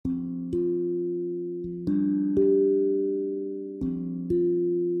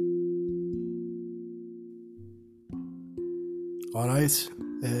Alright,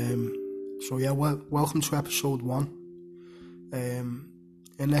 so yeah, welcome to episode 1.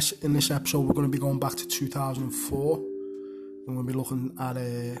 In this episode we're going to be going back to 2004 and we'll be looking at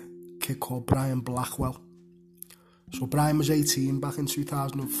a kid called Mark Blackwell. So Brian was 18 back in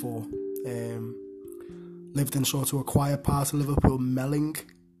 2004, lived in sort of a quiet part of Liverpool, Melling,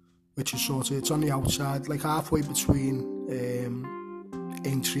 which is it's on the outside, like halfway between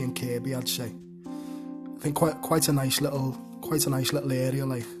Aintree and Kirby, I'd say. I think quite a nice little area,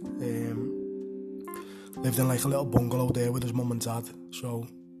 like lived in like a little bungalow there with his mum and dad. So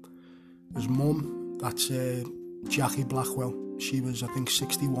his mum, that's Jackie Blackwell, she was I think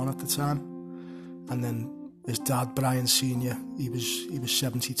 61 at the time, and then his dad Brian Senior, he was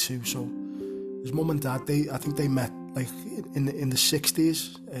 72. So his mum and dad, I think they met like in the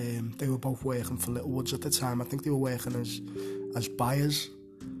 60s. They were both working for Littlewoods at the time. I think they were working as buyers,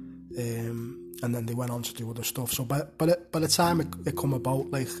 and then they went on to do other stuff. So by the time it come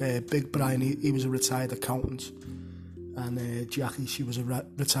about, like Big Brian, he was a retired accountant, and Jackie, she was a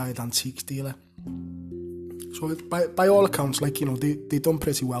retired antiques dealer. So by all accounts, like, you know, they done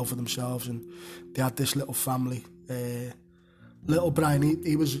pretty well for themselves, and they had this little family. Little Brian,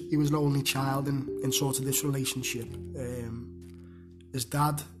 he was an only child in sort of this relationship. His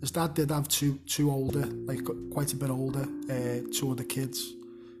dad did have two older, like quite a bit older, two other kids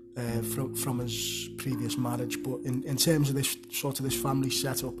from his previous marriage. But in terms of this family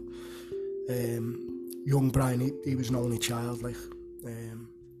setup, young Brian, he was an only child, like,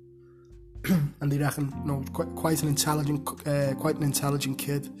 and they reckon, you know, quite an intelligent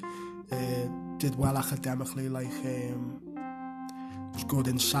kid. Did well academically, like was good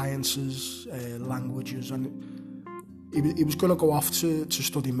in sciences, languages, and he was going to go off to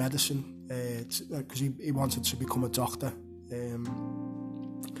study medicine because he wanted to become a doctor.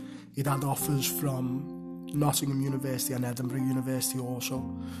 He'd had offers from Nottingham University and Edinburgh University also,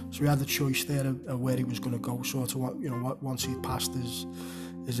 so he had the choice there of where he was going to go, sort of, you know, once he'd passed his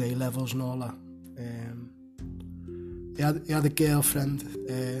A-levels and all that. He had a girlfriend,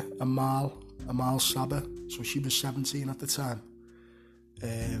 Amal Saba, so she was 17 at the time.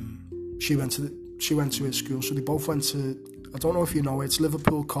 She went to his school, so they both went to, I don't know if you know, it's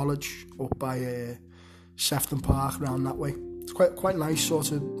Liverpool College up by Sefton Park, round that way. It's quite nice,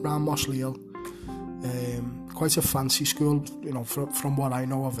 sort of round Mossley Hill. Quite a fancy school, you know, from what I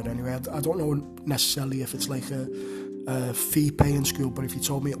know of it anyway. I don't know necessarily if it's like a fee-paying school, but if you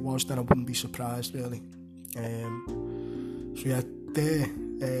told me it was, then I wouldn't be surprised, really. So yeah, there,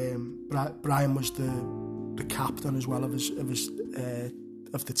 Brian was the captain as well of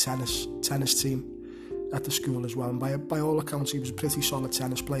the tennis team at the school as well. And by all accounts, he was a pretty solid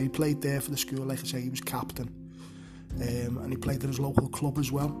tennis player. He played there for the school, like I say, he was captain, and he played at his local club as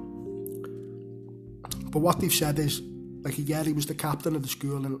well. But what they've said is, like, yeah, he was the captain of the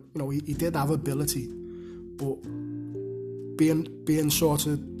school, and you know, he did have ability, but being sort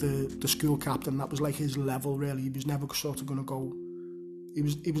of the school captain, that was like his level, really. He was never sort of going to go.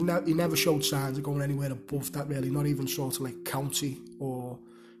 He never showed signs of going anywhere above that, really. Not even sort of like county, or,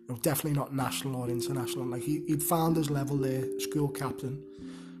 you know, definitely not national or international. Like he'd found his level there, school captain,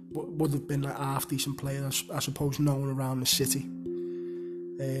 but would have been a half decent player, I suppose, known around the city,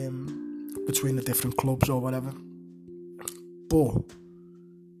 between the different clubs or whatever. But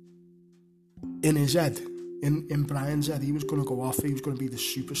in his head, in Brian's head, he was going to go off. He was going to be the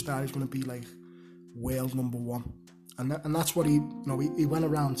superstar. He was going to be like world number one. And that's what he went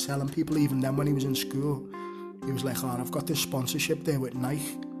around telling people. Even then, when he was in school, he was like, "Oh, I've got this sponsorship there with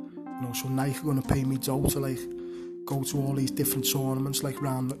Nike. You know, so Nike are going to pay me dough to like go to all these different tournaments like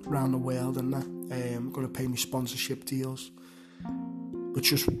round the world, and that going to pay me sponsorship deals." But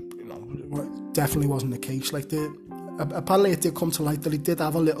just, you know, definitely wasn't the case. Like apparently it did come to light that he did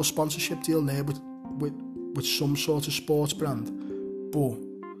have a little sponsorship deal there with some sort of sports brand, but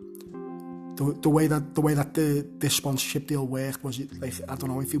the way that this sponsorship deal worked was, it, like, I don't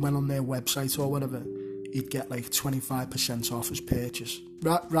know, if he went on their website or whatever, he'd get like 25% off his purchase,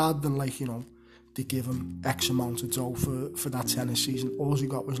 rather than, like, you know, they give him X amount of dough for that tennis season. All he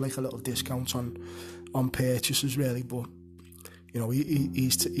got was like a little discount on purchases, really. But, you know,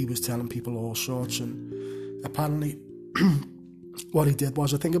 he was telling people all sorts, and apparently what he did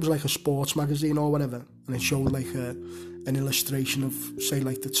was, I think it was like a sports magazine or whatever, and it showed like an illustration of, say,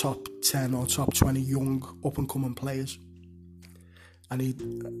 like the top 10 or top 20 young up-and-coming players. And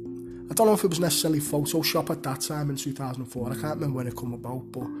I don't know if it was necessarily Photoshop at that time in 2004, I can't remember when it come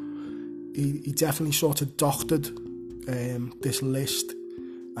about, but he definitely sort of doctored this list,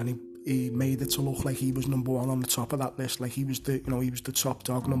 and he made it to look like he was number one on the top of that list, like he was the top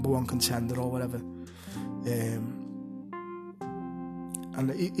dog, number one contender or whatever.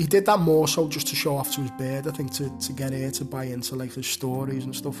 And he did that more so just to show off to his bird, I think, to get her to buy into like his stories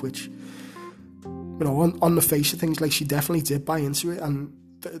and stuff, which, you know, on the face of things, like she definitely did buy into it. And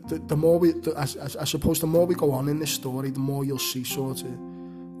the more I suppose the more we go on in this story, the more you'll see sort of,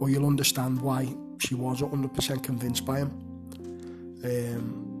 or you'll understand why she was 100% convinced by him.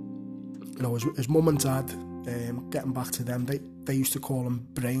 You know, his mum and dad, getting back to them, they used to call him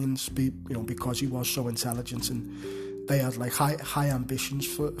Brains, you know, because he was so intelligent, and they had like high ambitions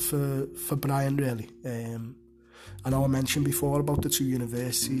for Brian, really. I know I mentioned before about the two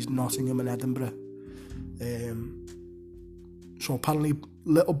universities, Nottingham and Edinburgh. So apparently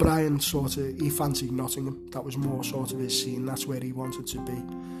little Brian he fancied Nottingham. That was more sort of his scene, that's where he wanted to be.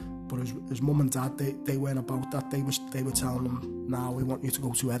 But his mum and dad, they weren't about that. They were telling him, "Now we want you to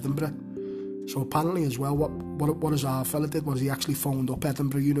go to Edinburgh." So apparently as well, what his our fella did was he actually phoned up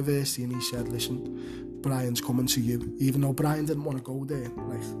Edinburgh University and he said, "Listen, Brian's coming to you," even though Brian didn't want to go there.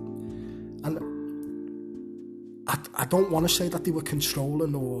 Like, and I don't want to say that they were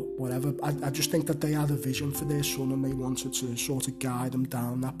controlling or whatever. I just think that they had a vision for their son and they wanted to sort of guide him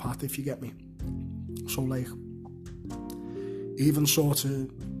down that path, if you get me. So like, even sort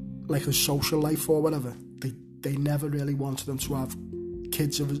of like his social life or whatever, they never really wanted him to have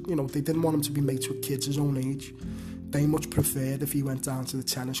kids of his, you know, they didn't want him to be mates with kids his own age. They much preferred if he went down to the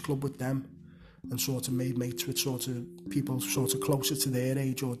tennis club with them and sort of made mates with sort of people sort of closer to their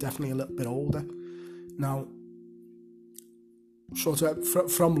age or definitely a little bit older. Now, sort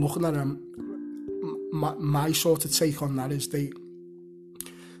of from looking at him, my sort of take on that is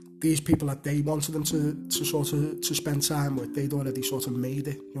these people that they wanted them to sort of to spend time with, they'd already sort of made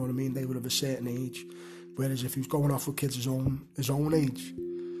it, you know what I mean? They were of a certain age. Whereas if he was going off with kids his own age,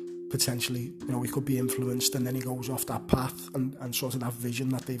 potentially, you know, he could be influenced and then he goes off that path and sort of that vision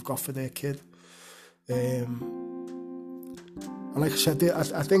that they've got for their kid. And like I said,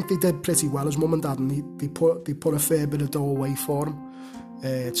 I think they did pretty well as mum and dad, and they put a fair bit of dough away for him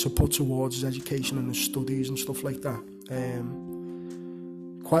to put towards his education and his studies and stuff like that.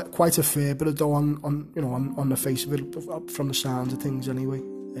 Quite a fair bit of dough on the face of it, from the sounds of things anyway.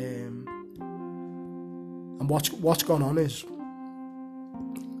 And what's gone on is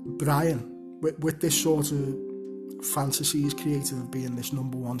Brian, with this sort of fantasy he's created of being this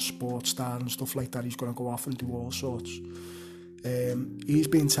 #1 sports star and stuff like that, he's going to go off and do all sorts. He's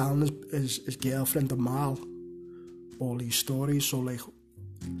been telling his girlfriend Amal all these stories. So like,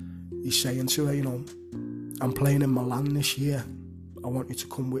 he's saying to her, you know, "I'm playing in Milan this year, I want you to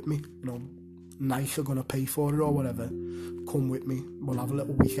come with me, you know, Nike are going to pay for it or whatever, come with me, we'll have a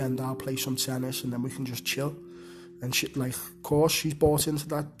little weekend, I'll play some tennis and then we can just chill." And she, like, of course she's bought into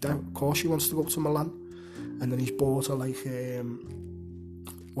that, of course she wants to go to Milan. And then he's bought her like,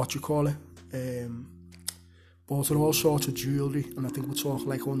 bought her all sorts of jewellery, and I think we're talking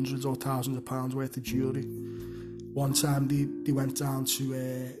like hundreds or thousands of pounds worth of jewellery. One time they went down to,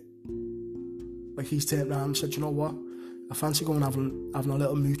 like, he's turned around and said, "You know what, I fancy going having a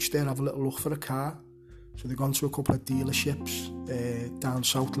little mooch there, have a little look for a car." So they've gone to a couple of dealerships down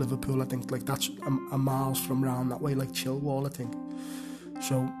South Liverpool, I think, like that's a miles from round that way, like Chilwell, I think.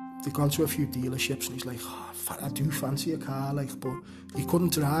 So they've gone to a few dealerships and he's like, "Oh, I do fancy a car," like, but he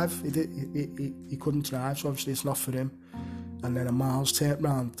couldn't drive. He couldn't drive, so obviously it's not for him. And then Amal's turned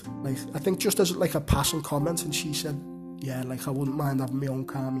round, like, I think just as like a passing comment, and she said, "Yeah, like, I wouldn't mind having my own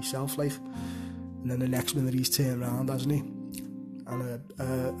car myself," like. And then the next minute he's turned around, hasn't he? And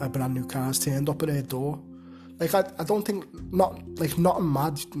a brand new car's turned up at her door. Like, I don't think, not a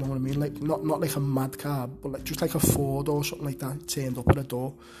mad, you know what I mean? Like, not like a mad car, but like just like a Ford or something like that turned up at her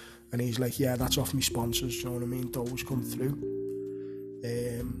door. And he's like, "Yeah, that's off me sponsors," you know what I mean? Those come through.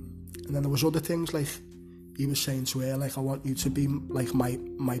 And then there was other things, like, he was saying to her, like, "I want you to be like my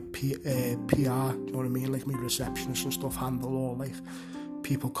PR, you know what I mean? Like, my receptionist and stuff, handle all, like,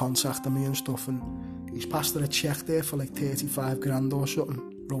 people contacting me and stuff." And he's passed her a check there for like 35 grand or something,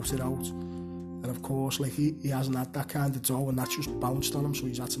 wrote it out. And of course, like, he hasn't had that kind of dough, and that's just bounced on him, so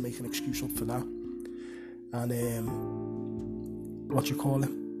he's had to make an excuse up for that. And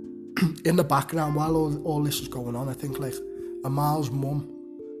in the background, while all this is going on, I think like Amal's mum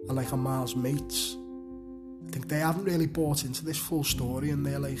and like Amal's mates, I think they haven't really bought into this full story, and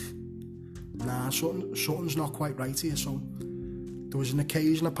they're like, "Nah, something's not quite right here." So there was an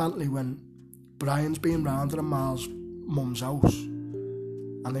occasion apparently when Brian's been round at Amal's mum's house,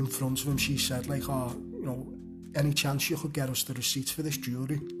 and in front of him she said, like, "Oh, you know, any chance you could get us the receipts for this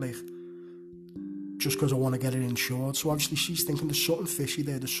jewellery, like, just because I want to get it insured." So obviously she's thinking there's something fishy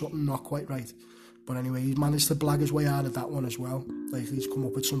there, there's something not quite right. But anyway, he managed to blag his way out of that one as well. Like, he's come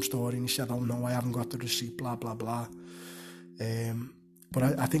up with some story and he said, "Oh no, I haven't got the receipt, blah blah blah." But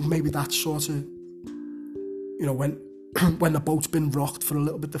I think maybe that's sort of, when when the boat's been rocked for a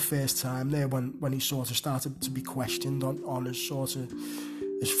little bit the first time there, when he sort of started to be questioned on his sort of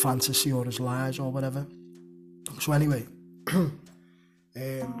his fantasy or his lies or whatever. So anyway,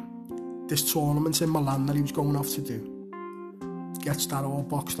 this tournament in Milan that he was going off to do, gets that all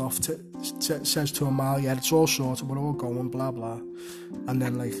boxed off, says to Amal, yeah, it's all sorted, we're all going, blah blah. And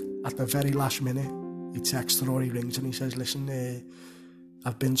then like at the very last minute, he texts her or he rings and he says, listen,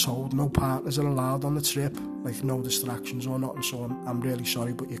 I've been told no partners are allowed on the trip, like no distractions or nothing, so I'm really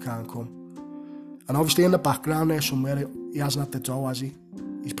sorry, but you can't come. And obviously in the background there somewhere, he hasn't had the dough, has he?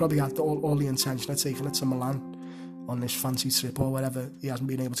 He's probably had all the intention of taking it to Milan on this fancy trip or whatever. He hasn't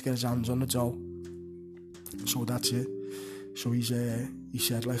been able to get his hands on the dough. So that's it. So he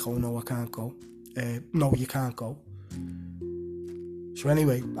said like, oh no, I can't go. No, you can't go. So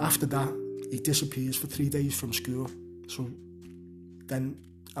anyway, after that, he disappears for 3 days from school. So then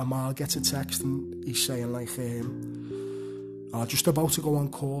Amal gets a text and he's saying like, just about to go on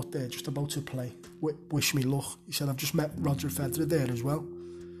court there, just about to play. Wish me luck. He said, I've just met Roger Federer there as well.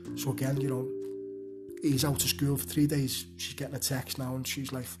 So again, he's out of school for 3 days. She's getting a text now and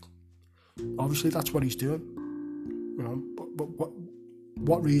she's like, obviously that's what he's doing. But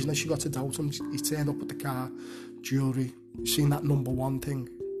what reason has she got to doubt him? He's turned up with the car, jewellery, seen that number 1 thing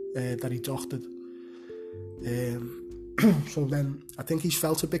that he doctored. So then I think he's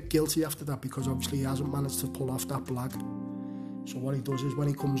felt a bit guilty after that because obviously he hasn't managed to pull off that blag. So what he does is when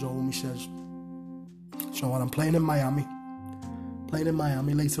he comes home, he says, so I'm playing in Miami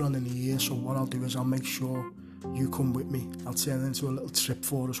later on in the year, so what I'll do is I'll make sure you come with me. I'll turn it into a little trip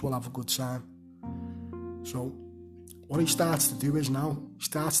for us, we'll have a good time. So what he starts to do is now, he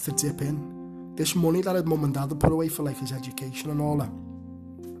starts to dip in this money that his mum and dad had put away for like his education and all that.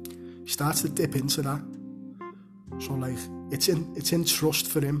 He starts to dip into that. So like, it's in trust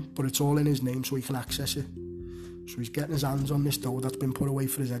for him, but it's all in his name so he can access it. So he's getting his hands on this dough that's been put away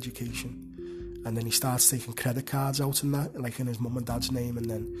for his education. And then he starts taking credit cards out in that, like in his mum and dad's name, and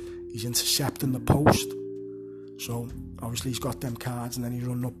then he's intercepting the post. So obviously he's got them cards and then he's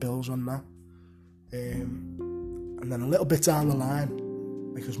running up bills on that. And then a little bit down the line,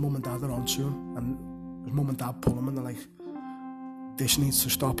 like his mum and dad are onto him, and his mum and dad pull him and they're like, this needs to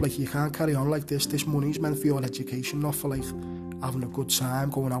stop, like you can't carry on like this money's meant for your education, not for like having a good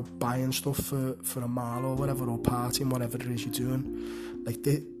time, going out buying stuff for a mile or whatever, or partying, whatever it is you're doing. Like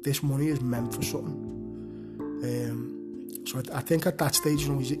this money is meant for something. So I think at that stage,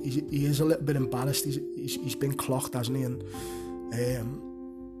 he is a little bit embarrassed. He's been clocked, hasn't he? And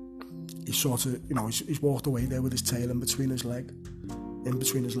he's sort of, he's walked away there with his tail in between his legs,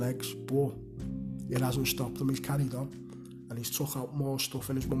 but it hasn't stopped him. He's carried on. And he's took out more stuff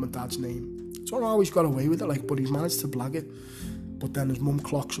in his mum and dad's name. I don't know how he's got away with it, but he's managed to blag it. But then his mum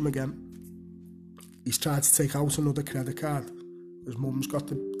clocks him again. He's tried to take out another credit card. His mum's got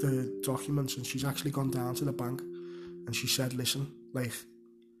the documents and she's actually gone down to the bank. And she said, listen, like,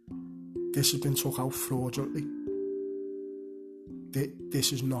 this has been took out fraudulently.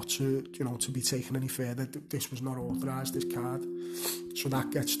 This is not to be taken any further. This was not authorised, this card. So that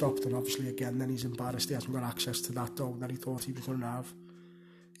gets stopped, and obviously again then he's embarrassed he hasn't got access to that dough that he thought he was going to have.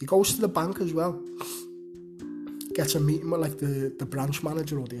 He goes to the bank as well, gets a meeting with like the branch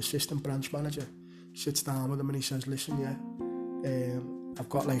manager or the assistant branch manager, sits down with him and he says, listen, I've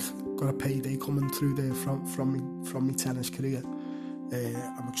got a payday coming through there from my tennis career.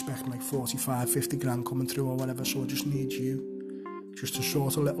 I'm expecting like 45-50 grand coming through or whatever, so I just need you just to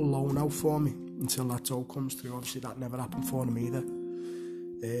sort a little loan out for me until that dough comes through. Obviously that never happened for him either.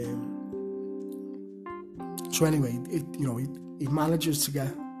 So anyway, he manages to get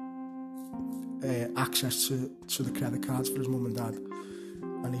access to the credit cards for his mum and dad,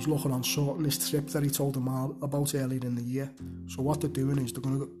 and he's looking on sorting this trip that he told them all about earlier in the year. So what they're doing is they're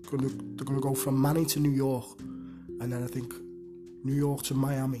gonna go from Manny to New York, and then I think New York to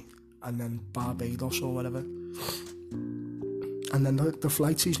Miami, and then Barbados or whatever. And then the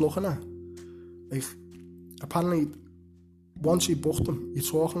flights he's looking at, like, apparently once he booked them, you're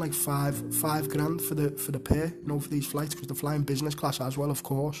talking like five grand for the pair, for these flights, because they're flying business class as well, of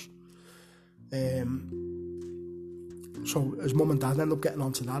course. So his mum and dad end up getting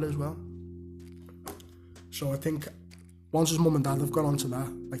onto that as well. So I think once his mum and dad have got onto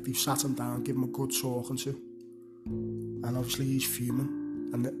that, like, they've sat him down, give him a good talking to, and obviously he's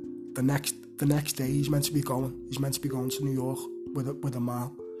fuming. And the next day he's meant to be going to New York with a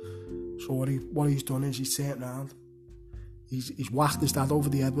mile. So what he's done is he's turned around, he's whacked his dad over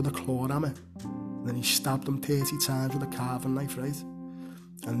the head with a claw hammer, and then he stabbed him 30 times with a carving knife, right?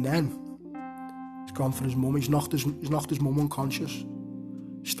 And then he's gone for his mum. He's knocked his mum unconscious,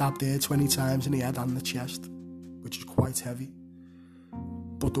 stabbed there 20 times in the head and the chest, which is quite heavy.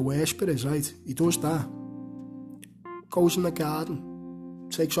 But the worst bit is, right, he does that, goes in the garden,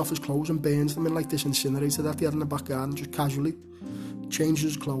 takes off his clothes and burns them in like this incinerator that he had in the back garden, just casually, changes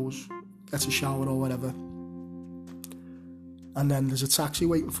his clothes, gets a shower or whatever. And then there's a taxi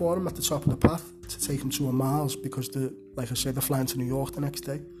waiting for him at the top of the path to take him to a Miles, because, like I said, they're flying to New York the next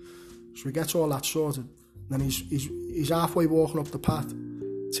day. So he gets all that sorted. Then he's halfway walking up the path,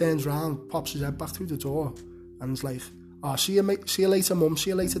 turns round, pops his head back through the door, and he's like, "Oh, see you, mate. See you later, Mum. See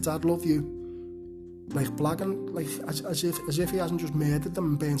you later, Dad. Love you." Like blagging, like as if he hasn't just murdered them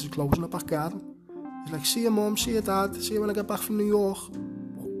and burnt his clothes in the back garden. He's like, "See you, Mum. See you, Dad. See you when I get back from New York."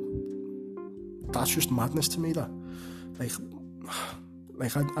 That's just madness to me. That,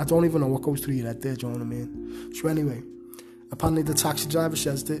 like I don't even know what goes through your head there. Do you know what I mean? So anyway, apparently the taxi driver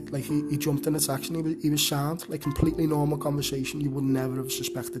says that, like, he jumped in the taxi and he was sound, like completely normal conversation. You would never have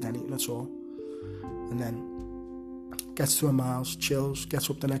suspected anything at all. And then gets to a Miles, chills, gets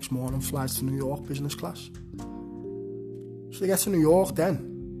up the next morning, flies to New York business class. So they get to New York then,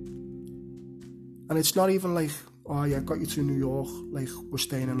 and it's not even like, "Oh yeah, got you to New York, like we're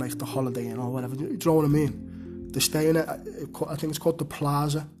staying in like the Holiday Inn or whatever." Do you know what I mean? They're staying at, I think it's called the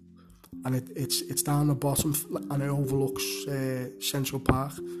Plaza, and it's down the bottom, and it overlooks Central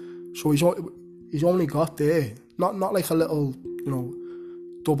Park. So he's only got there, not like a little,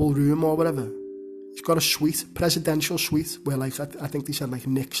 double room or whatever. He's got a suite, presidential suite, where like I think they said like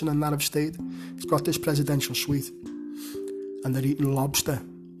Nixon and that have stayed. He's got this presidential suite, and they're eating lobster,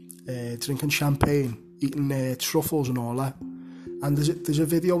 drinking champagne, eating truffles and all that. And there's a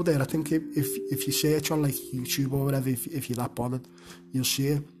video there. I think if you search on like YouTube or whatever, if you're that bothered, you'll see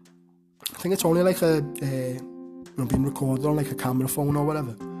it. I think it's only like being recorded on like a camera phone or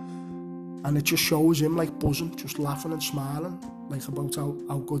whatever, and it just shows him like buzzing, just laughing and smiling, like about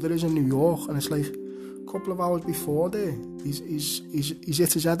how good it is in New York. And it's like a couple of hours before there, he's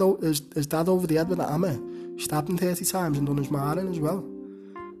hit his dad over the head with a hammer, stabbed him 30 times and done his marring as well.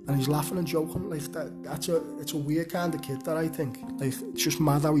 And he's laughing and joking like that. It's a weird kind of kid, that, I think. Like, it's just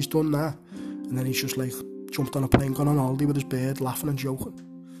mad how he's done that. And then he's just like jumped on a plane, gone on holiday with his bird, laughing and joking.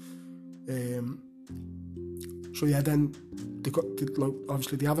 So yeah, then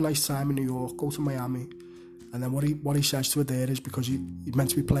obviously they have a nice time in New York, go to Miami, and then what he says to her there is, because he's meant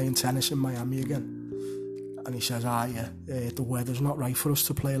to be playing tennis in Miami again, and he says, the weather's not right for us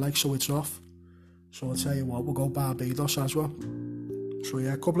to play, like, so it's off. So I'll tell you what, we'll go Barbados as well. So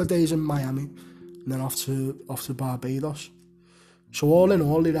yeah, a couple of days in Miami, and then off to Barbados. So all in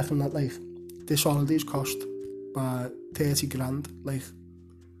all, they reckon that like this holiday's cost by 30 grand, like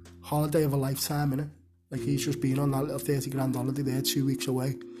holiday of a lifetime, innit? Like, he's just been on that little 30 grand holiday there, 2 weeks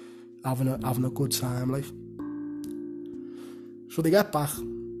away, having a good time, like. So they get back,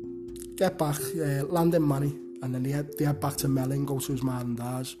 land in Manny, and then they head back to Melling, go to his mum and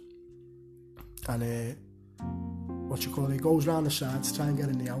dad's, and he goes round the side to try and get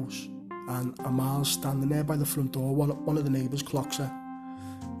in the house, and Amal's standing there by the front door. One of the neighbours clocks her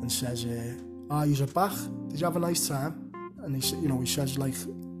and says, "You're back, did you have a nice time?" And he says like,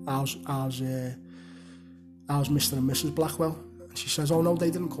 how's Mr. and Mrs. Blackwell? And she says, "Oh no,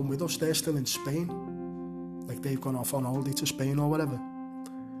 they didn't come with us, they're still in Spain, like they've gone off on holiday to Spain or whatever."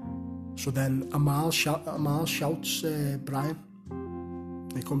 So then Amal shouts Brian.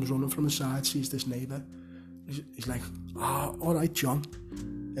 He comes running from the side, sees this neighbour. He's like, "All right, John.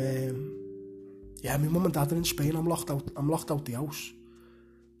 Yeah, my mum and dad are in Spain. I'm locked out the house."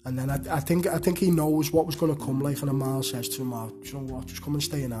 And then I think he knows what was going to come. Like, and Amal says to him, "Do you know what? Just come and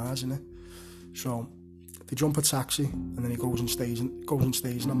stay in ours, innit?" So they jump a taxi, and then he goes and stays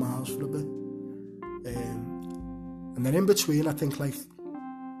in Amal's for a bit. And then in between, I think like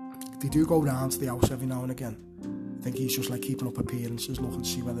they do go round to the house every now and again. I think he's just like keeping up appearances, looking to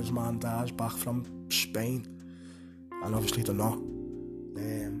see whether his man dad's back from Spain, and obviously they're not.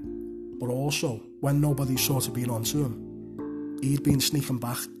 But also, when nobody's sort of been onto him, he'd been sneaking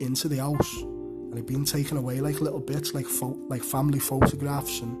back into the house, and he'd been taking away like little bits, like family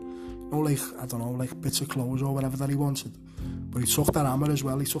photographs, and like, I don't know, like bits of clothes or whatever that he wanted. But he took that hammer as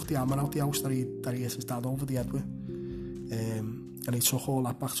well. He took the hammer out the house that he hit his dad over the head with, and he took all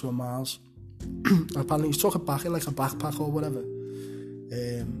that back to Amal's. Apparently he took it back in like a backpack or whatever,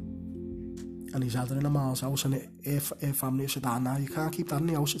 and he's had it in Amal's house, and her family said, "No, you can't keep that in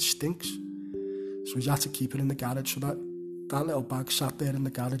the house, it stinks." So he's had to keep it in the garage. So that little bag sat there in the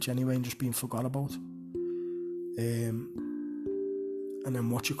garage anyway, and just being forgot about. And then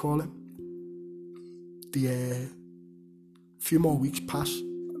the few more weeks pass.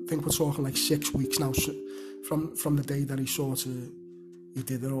 I think we're talking like 6 weeks now, from the day that he sort of he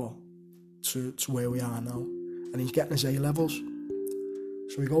did it all to where we are now. And he's getting his A-levels.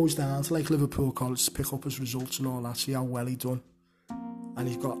 So he goes down to like Liverpool College to pick up his results and all that, see how well he done. And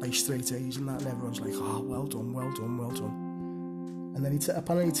he's got like straight A's and that, and everyone's like, oh, well done, well done, well done. And then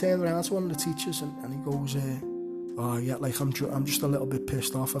apparently he turned around to one of the teachers and he goes, oh yeah, like I'm just a little bit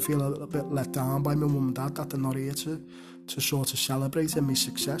pissed off. I feel a little bit let down by my mum and dad that they're not here to sort of celebrate in my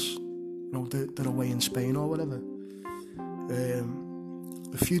success. You know, they're away in Spain or whatever.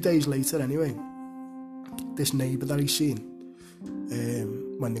 A few days later anyway, this neighbour that he's seen,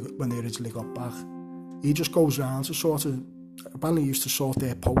 when they originally got back, he just goes round to sort of, apparently he used to sort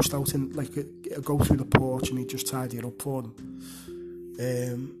their post out and like go through the porch and he'd just tidy it up for them.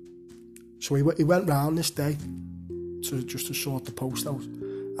 So he went round this day to sort the post out,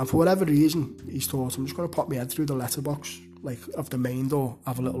 and for whatever reason he's thought, I'm just going to pop my head through the letterbox like of the main door,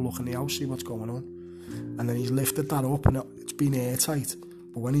 have a little look in the house, see what's going on. And then he's lifted that up and it's been airtight,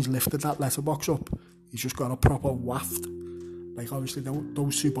 but when he's lifted that letterbox up, he's just got a proper waft. Like obviously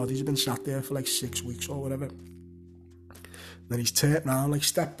those two bodies have been sat there for like 6 weeks or whatever. Then he's turned round, like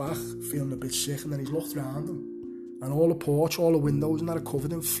stepped back, feeling a bit sick, and then he's looked round him, and all the porch, all the windows and that are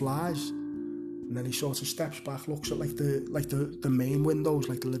covered in flies. And then he sort of steps back, looks at like the main windows,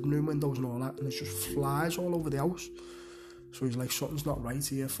 like the living room windows and all that, and there's just flies all over the house. So he's like, something's not right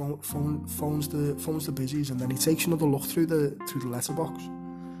here. Phones the busies, and then he takes another look through the letterbox.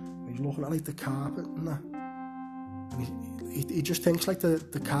 He's looking at like the carpet and that, and he just thinks like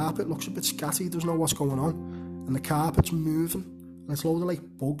the carpet looks a bit scatty. He doesn't know what's going on, and the carpet's moving, and it's loads of like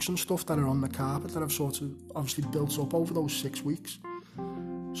bugs and stuff that are on the carpet that have sort of obviously built up over those 6 weeks.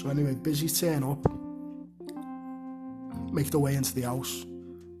 So anyway, busies turn up, make their way into the house,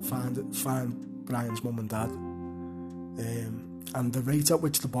 find Brian's mum and dad, and the rate at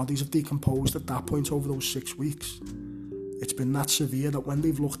which the bodies have decomposed at that point over those 6 weeks, it's been that severe that when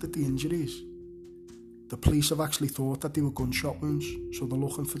they've looked at the injuries, the police have actually thought that they were gunshot wounds. So they're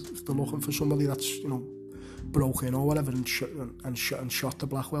looking for somebody that's, you know, broke in or whatever and shot the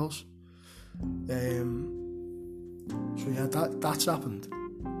Blackwells. So yeah, that's happened.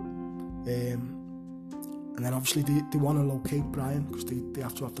 And then obviously they want to locate Brian because they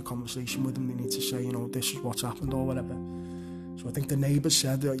have to have the conversation with him. They need to say, you know, this is what's happened or whatever. So I think the neighbours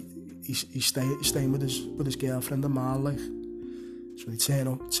said that he's staying with his girlfriend and Marl, like. So they turn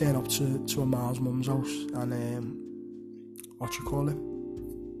up to Marl's mum's house and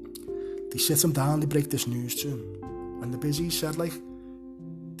they sit him down, they break this news to him, and the busy said like,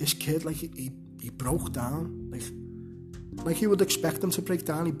 this kid, like he broke down, like you would expect him to break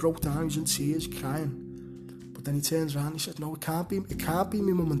down. He broke down, he was in tears, crying. But then he turns around and he said, no, it can't be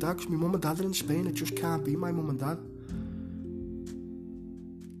my mum and dad, because my mum and dad are in Spain. It just can't be my mum and dad.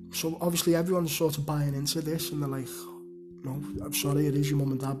 So obviously everyone's sort of buying into this, and they're like, no, I'm sorry, it is your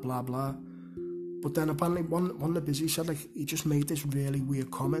mum and dad, blah blah. But then apparently one of the busy said, like, he just made this really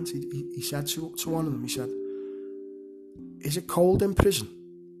weird comment. He said to one of them, he said, is it cold in prison?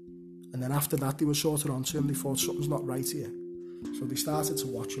 And then after that they were sort of onto him. They thought something's not right here, so they started to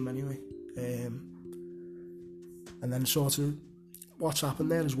watch him anyway. And then sort of what's happened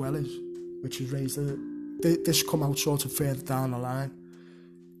there as well is, which has raised this come out sort of further down the line.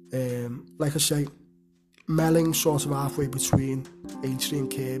 Like I say, Melling sort of halfway between Aintree and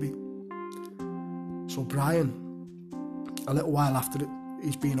Kirby. So Brian, a little while after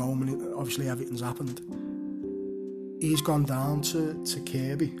he's been home and obviously everything's happened, he's gone down to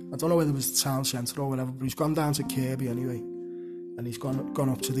Kirby. I don't know whether it was the town centre or whatever, but he's gone down to Kirby anyway. And he's gone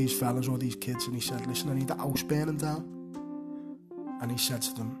up to these fellas or these kids, and he said, listen, I need the house burning down. And he said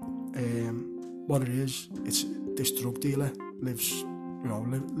to them, what it is, it's this drug dealer lives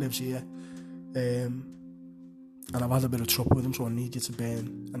here. And I've had a bit of trouble with him, so I need you to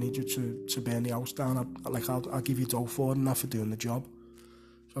burn the house down. I'll give you dough for it and that for doing the job.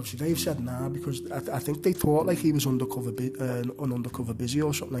 So obviously they've said nah, because I think they thought like he was an undercover busy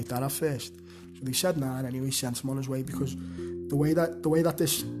or something like that at first. So they said nah, and anyway sent him on his way, because the way that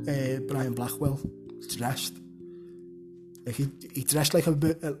this Brian Blackwell dressed, like he dressed like a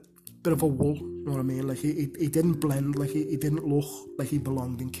bit of a wool, you know what I mean? Like he didn't blend, like he didn't look like he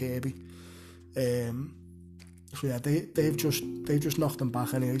belonged in Kirby. So yeah, they've just knocked him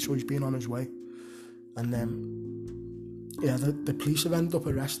back anyway, so he's been on his way. And yeah, the police have ended up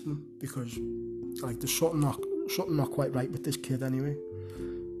arresting him because like there's something not quite right with this kid anyway.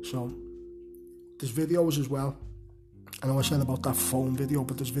 So there's videos as well. I know I said about that phone video,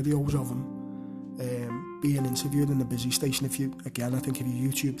 but there's videos of him being interviewed in the busy station. I think if you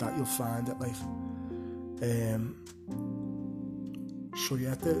YouTube that, you'll find it. Like, so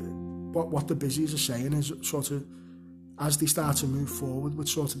yeah, what the busies are saying is sort of, as they start to move forward with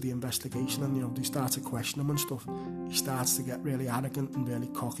sort of the investigation and, you know, they start to question him and stuff, he starts to get really arrogant and really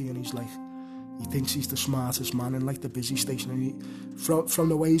cocky, and he's like, he thinks he's the smartest man in like the busy station, and from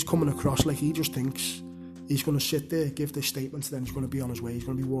the way he's coming across, like he just thinks he's going to sit there, give this statement, then he's going to be on his way, he's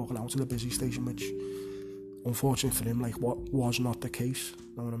going to be walking out to the busy station, which unfortunately for him, like, what was not the case,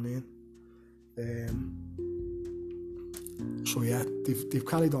 you know what I mean? So yeah, they've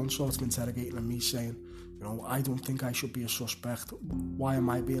carried on sort of interrogating and me saying, you know, I don't think I should be a suspect. Why am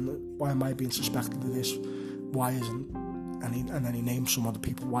I being suspected of this? Why isn't? And then he named some other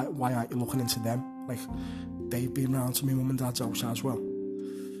people. Why aren't you looking into them? Like, they've been round to my mum and dad's house as well.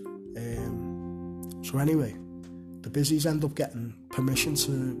 So anyway, the busies end up getting permission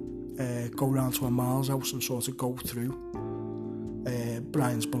to go round to Amal's house and sort of go through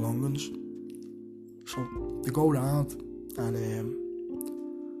Brian's belongings. So they go round and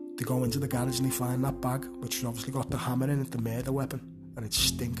they go into the garage and they find that bag, which has obviously got the hammer in it, the murder weapon, and it's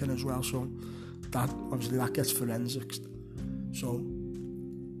stinking as well. So that gets forensics. So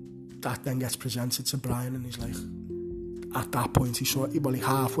that then gets presented to Brian, and he's like, at that point he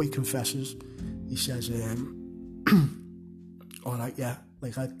halfway confesses. He says, all right, yeah,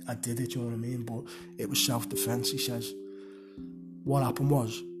 like I did it, you know what I mean, but it was self-defense. He says, what happened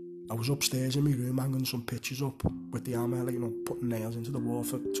was, I was upstairs in my room hanging some pictures up with the hammer, like, you know, putting nails into the wall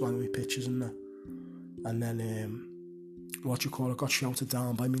to hang my pictures in there. And then, got shouted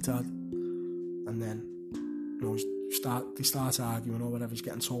down by my dad. And then, you know, they start arguing or whatever, he's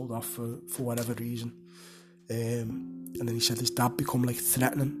getting told off for whatever reason. And then he said his dad become like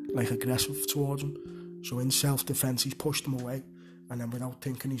threatening, like aggressive towards him. So in self-defense, he's pushed him away. And then without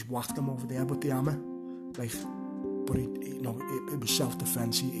thinking, he's whacked him over the head with the hammer. Like, but it was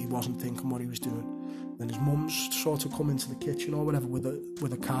self-defense. He wasn't thinking what he was doing. Then his mum's sort of come into the kitchen or whatever with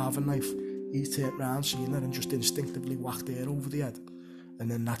a carving knife. He's turned round, seen her, and just instinctively whacked her over the head.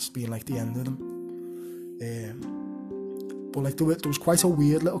 And then that's been like the end of them. But like there was quite a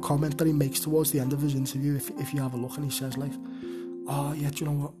weird little comment that he makes towards the end of his interview. If you have a look, and he says like, "Oh yeah, do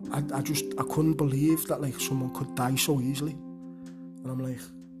you know what? I couldn't believe that like someone could die so easily." And I'm like,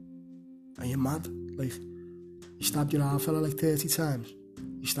 "Are you mad? Like, you stabbed your half fella like 30 times.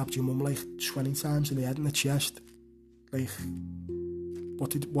 You stabbed your mum like 20 times in the head and the chest. Like, what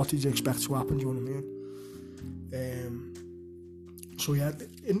did you expect to happen? Do you know what I mean?" So yeah,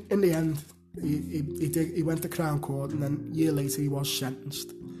 in the end, he went to Crown Court, and then a year later he was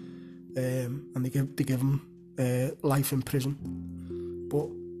sentenced. And they give him life in prison. But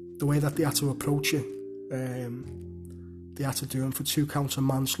the way that they had to approach it, they had to do him for 2 counts of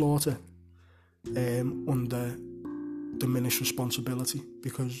manslaughter under diminished responsibility,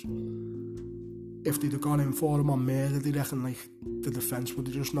 because if they'd have gone in for him on murder, they reckon like the defence would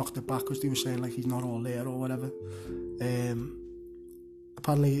have just knocked it back, because they were saying like he's not all there or whatever.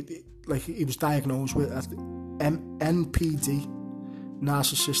 Apparently, like, he was diagnosed with NPD,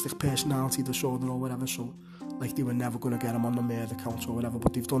 narcissistic personality disorder or whatever, so like they were never going to get him on the murder count or whatever,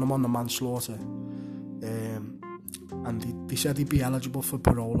 but they've done him on the manslaughter. And they said he'd be eligible for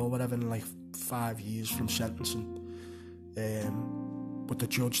parole or whatever in like 5 years from sentencing. But the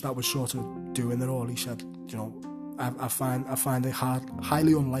judge that was sort of doing it all, he said, you know, I find it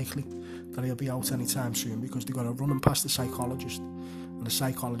highly unlikely that he'll be out anytime soon, because they've got to run him past the psychologist, and the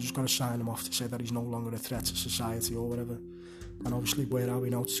psychologist got to sign him off to say that he's no longer a threat to society or whatever. And obviously, where are we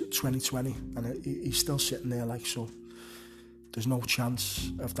now? 2020, and he's still sitting there, like, so there's no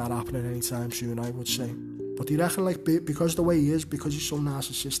chance of that happening anytime soon, I would say. But he reckon, like, because the way he is, because he's so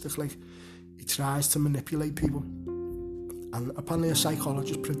narcissistic, like, he tries to manipulate people. And apparently a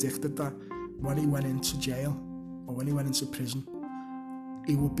psychologist predicted that when he went into jail, or when he went into prison,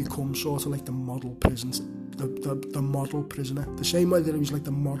 he would become sort of like the model prison, the model prisoner. The same way that he was like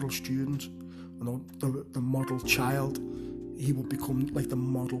the model student, you know, the model child, he would become like the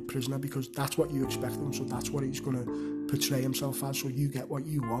model prisoner, because that's what you expect of him, so that's what he's going to portray himself as, so you get what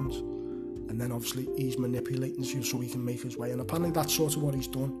you want. And then obviously he's manipulating you so he can make his way, and apparently that's sort of what he's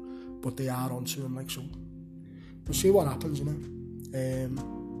done, but they are onto him, like, so we'll see what happens, you know.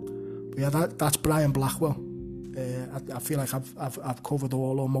 But yeah, that's Brian Blackwell. I feel like I've covered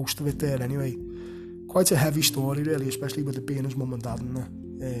all or most of it there anyway. Quite a heavy story really, especially with it being his mum and dad in there.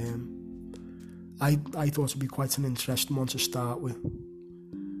 I thought it'd be quite an interesting one to start with.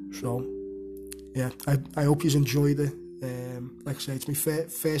 So yeah, I hope you enjoyed it. Like I say, it's my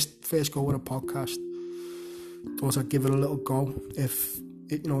first go with a podcast. Thought I'd give it a little go. If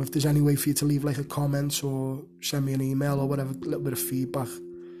there's any way for you to leave like a comment or send me an email or whatever, a little bit of feedback,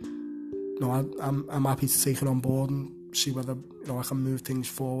 I'm happy to take it on board and see whether I can move things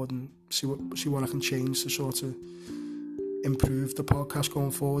forward and see what I can change to sort of improve the podcast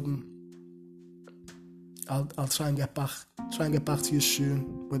going forward, and I'll try and get back to you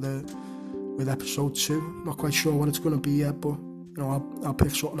soon with episode 2. Not quite sure what it's going to be yet, but I'll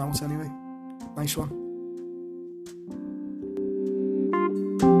pick something out anyway. Nice one.